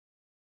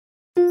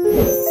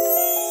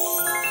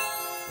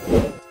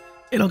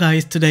Hello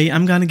guys, today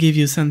I'm gonna give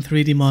you some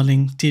 3D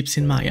modeling tips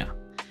in Maya.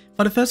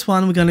 For the first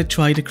one, we're gonna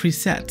try the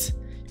crease set.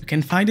 You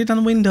can find it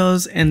on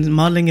Windows and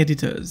modeling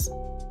editors.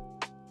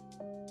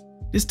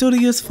 This tool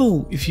is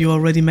useful if you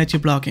already met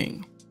your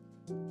blocking.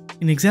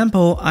 In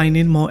example, I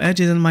need more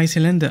edges on my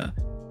cylinder,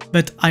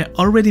 but I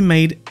already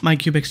made my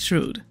cube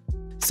extrude.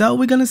 So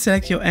we're gonna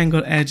select your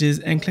angled edges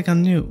and click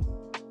on New.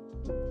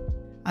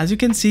 As you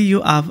can see,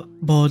 you have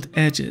both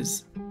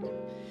edges.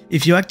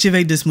 If you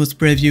activate the smooth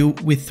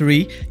preview with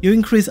 3, you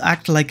increase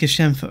act like a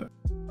chamfer.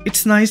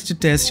 It's nice to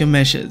test your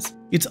meshes.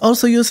 It's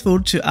also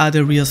useful to add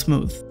a real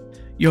smooth.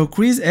 Your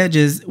crease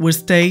edges will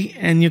stay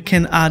and you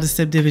can add a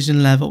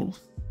subdivision level.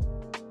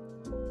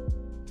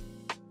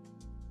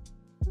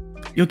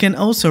 You can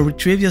also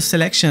retrieve your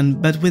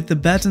selection, but with the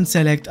button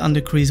select on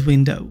the crease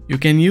window. You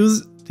can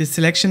use this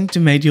selection to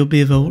make your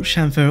bevel,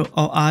 chamfer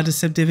or add a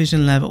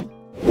subdivision level.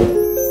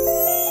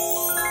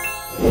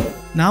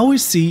 Now we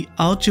see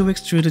how to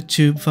extrude a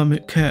tube from a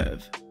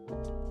curve.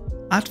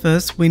 At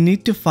first, we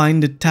need to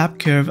find the tap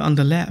curve on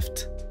the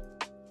left.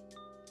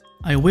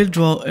 I will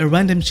draw a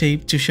random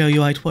shape to show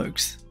you how it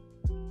works.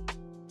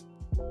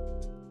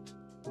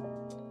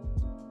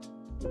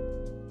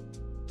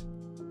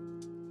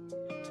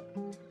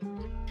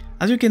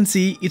 As you can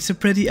see, it's a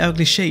pretty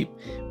ugly shape.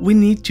 We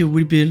need to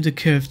rebuild the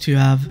curve to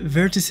have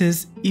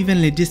vertices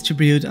evenly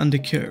distributed on the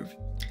curve.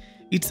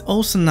 It's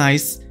also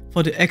nice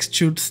for the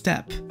extrude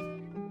step.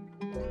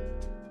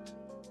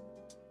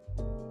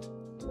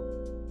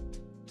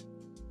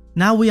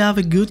 Now we have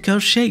a good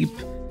curve shape.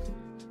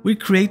 We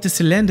create a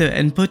cylinder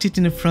and put it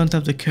in the front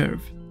of the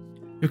curve.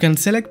 You can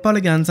select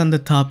polygons on the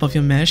top of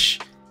your mesh,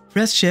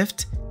 press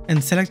Shift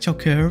and select your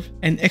curve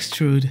and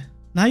extrude.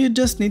 Now you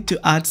just need to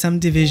add some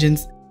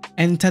divisions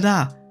and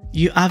tada!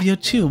 You have your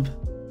tube.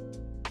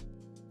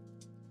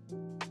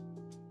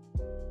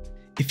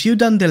 If you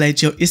don't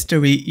delete your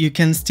history, you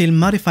can still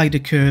modify the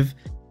curve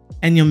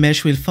and your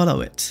mesh will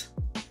follow it.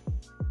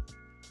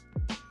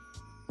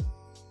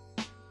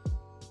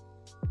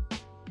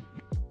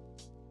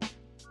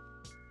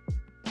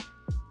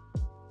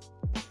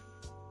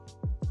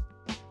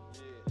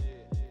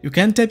 You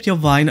can tape your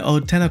vine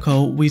or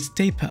tentacle with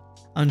taper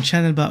on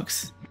channel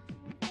box.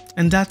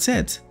 And that's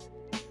it.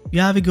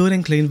 You have a good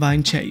and clean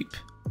vine shape.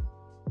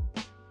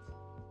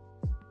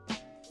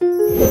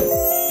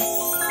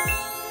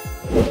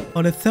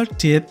 For the third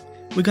tip,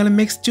 we're gonna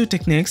mix two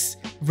techniques,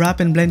 wrap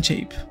and blend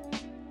shape.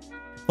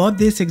 For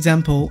this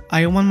example,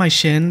 I want my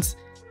chains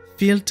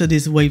filled to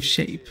this wave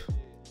shape.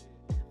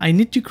 I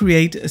need to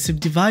create a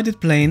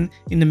subdivided plane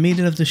in the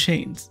middle of the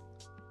chains.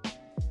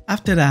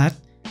 After that,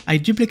 I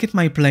duplicate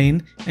my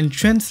plane and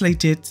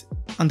translate it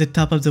on the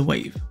top of the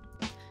wave.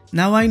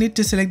 Now I need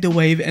to select the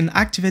wave and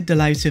activate the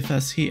live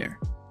surface here.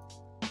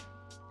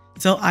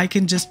 So I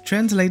can just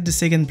translate the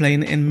second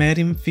plane and make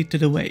him fit to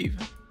the wave.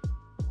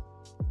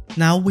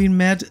 Now we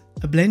made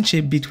a blend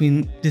shape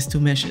between these two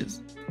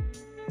meshes.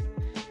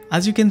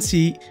 As you can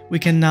see, we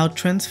can now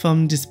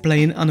transform this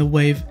plane on a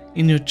wave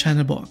in your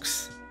channel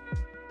box.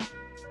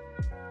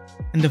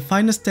 And the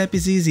final step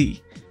is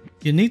easy.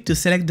 You need to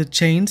select the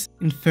chains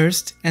in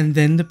first and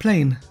then the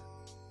plane.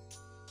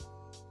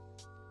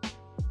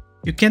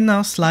 You can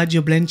now slide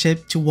your blend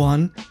shape to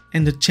 1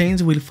 and the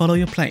chains will follow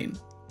your plane.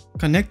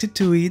 Connect it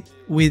to it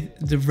with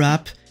the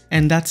wrap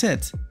and that's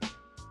it.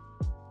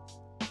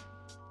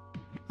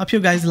 Hope you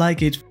guys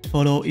like it.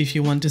 Follow if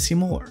you want to see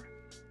more.